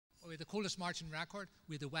the coldest March on record.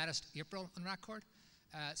 We had the wettest April on record.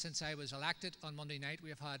 Since I was elected on Monday night, we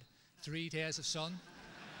have had 3 days of sun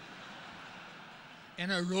in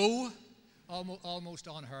a row, almost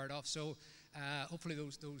unheard of. So hopefully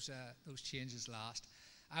those changes last.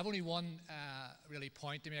 I have only one really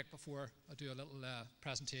point to make before I do a little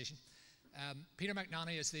presentation. Peter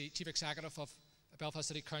McNanny is the Chief Executive of Belfast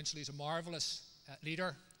City Council. He's a marvellous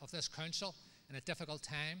leader of this council in a difficult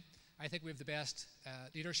time. I think we have the best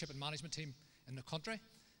leadership and management team in the country,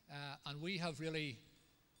 and we have really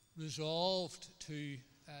resolved to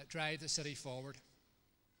drive the city forward.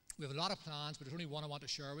 We have a lot of plans, but there's only one I want to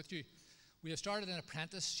share with you. We have started an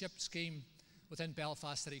apprenticeship scheme within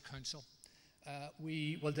Belfast City Council.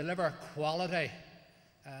 We will deliver quality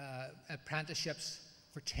apprenticeships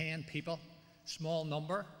for 10 people, small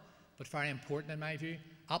number, but very important in my view.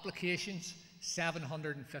 Applications,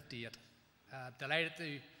 758. Delighted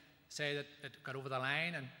to say that it got over the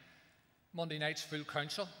line, and Monday night's full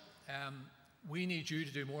council. We need you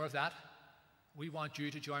to do more of that. We want you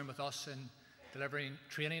to join with us in delivering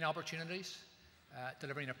training opportunities,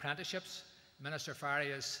 delivering apprenticeships. Minister Farry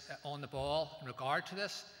is on the ball in regard to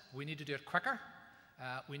this. We need to do it quicker.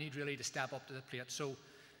 We need really to step up to the plate. So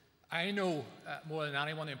I know more than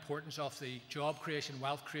anyone the importance of the job creation,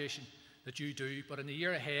 wealth creation that you do, but in the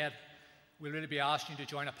year ahead, we'll really be asking you to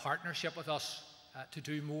join a partnership with us to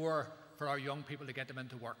do more for our young people to get them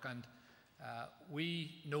into work. And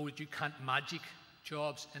we know that you can't magic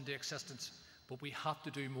jobs into existence, but we have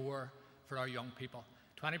to do more for our young people.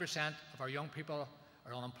 20% of our young people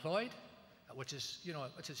are unemployed, which is,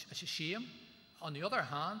 it's a shame. On the other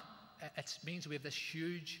hand, it means we have this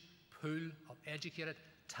huge pool of educated,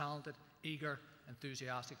 talented, eager,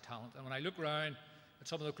 enthusiastic talent. And when I look around at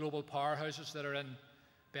some of the global powerhouses that are in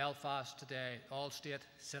Belfast today, Allstate,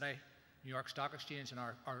 City, New York Stock Exchange, and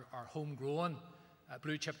our homegrown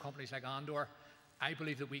blue chip companies like Andor, I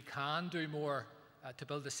believe that we can do more to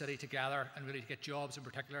build the city together and really to get jobs in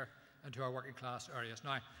particular into our working class areas.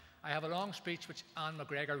 Now, I have a long speech which Anne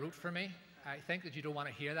McGregor wrote for me. I think that you don't want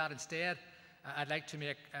to hear that. Instead, I'd like to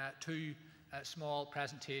make 2 small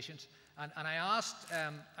presentations. And I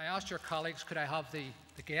asked your colleagues, could I have the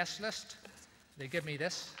guest list? They give me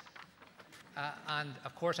this. And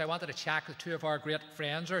of course, I wanted to check that 2 of our great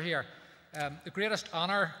friends are here. The greatest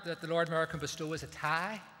honour that the Lord Mayor can bestow is a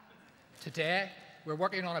tie today. We're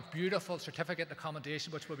working on a beautiful certificate of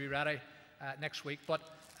accommodation which will be ready next week. But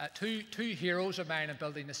two heroes of mine in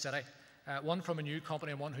building the city, one from a new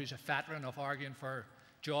company and one who's a veteran of arguing for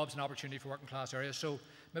jobs and opportunity for working class areas. So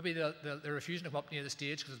maybe they're refusing to come up near the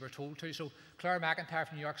stage because we're told to. So Claire McIntyre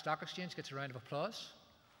from New York Stock Exchange gets a round of applause.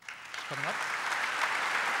 She's coming up.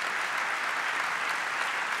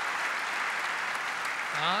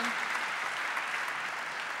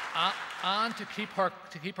 And to keep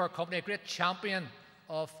her company, a great champion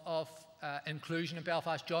of inclusion in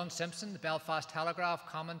Belfast, John Simpson, the Belfast Telegraph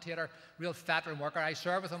commentator, real veteran worker. I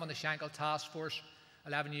served with him on the Shankill Task Force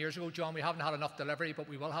 11 years ago. John, we haven't had enough delivery, but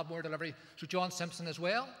we will have more delivery. So John Simpson as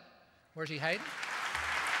well. Where's he hiding?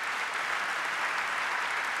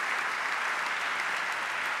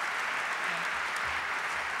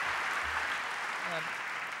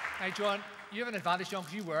 Now, John, you have an advantage, John,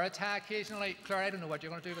 because you wear a tie occasionally. Claire, I don't know what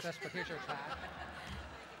you're going to do with this, but here's your tie.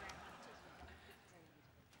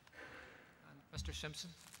 And Mr.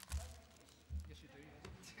 Simpson. Yes, you do.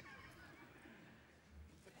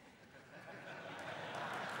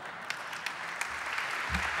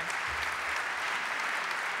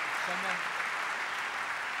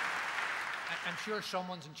 I'm sure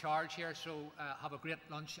someone's in charge here, so have a great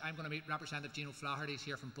lunch. I'm going to meet Representative Gino Flaherty. He's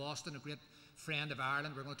here from Boston, a great friend of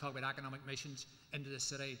Ireland. We're going to talk about economic missions into the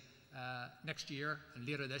city next year and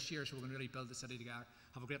later this year, so we're going to really build the city together.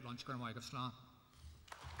 Have a great lunch. Gurmaigh Slán.